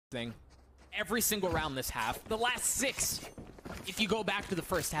thing. Every single round this half. The last 6, if you go back to the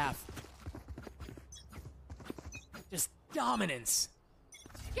first half. Just dominance.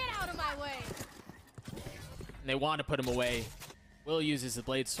 Get out of my way. And they want to put him away. Will uses the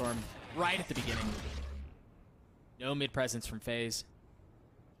Blade Storm right at the beginning. No mid presence from Faze.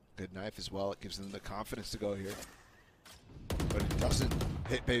 Good knife as well. It gives them the confidence to go here. But it doesn't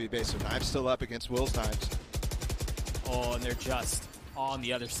hit Baby Base, so Knife's still up against Will's knives. Oh, and they're just on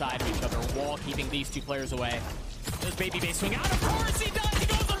the other side of each other, wall keeping these two players away. Does Baby Base swing out? Of course he does! He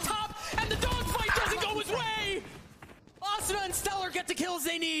goes on top, and the dogfight doesn't go his way! Asuna and Stellar get the kills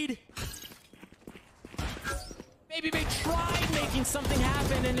they need. Baby Base tried making something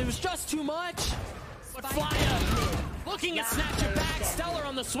happen, and it was just too much. But Flyuh looking to snatch it back. Stellar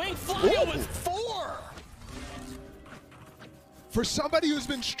on the swing. Flyuh with 4! For somebody who's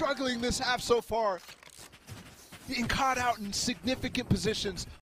been struggling this half so far, being caught out in significant positions,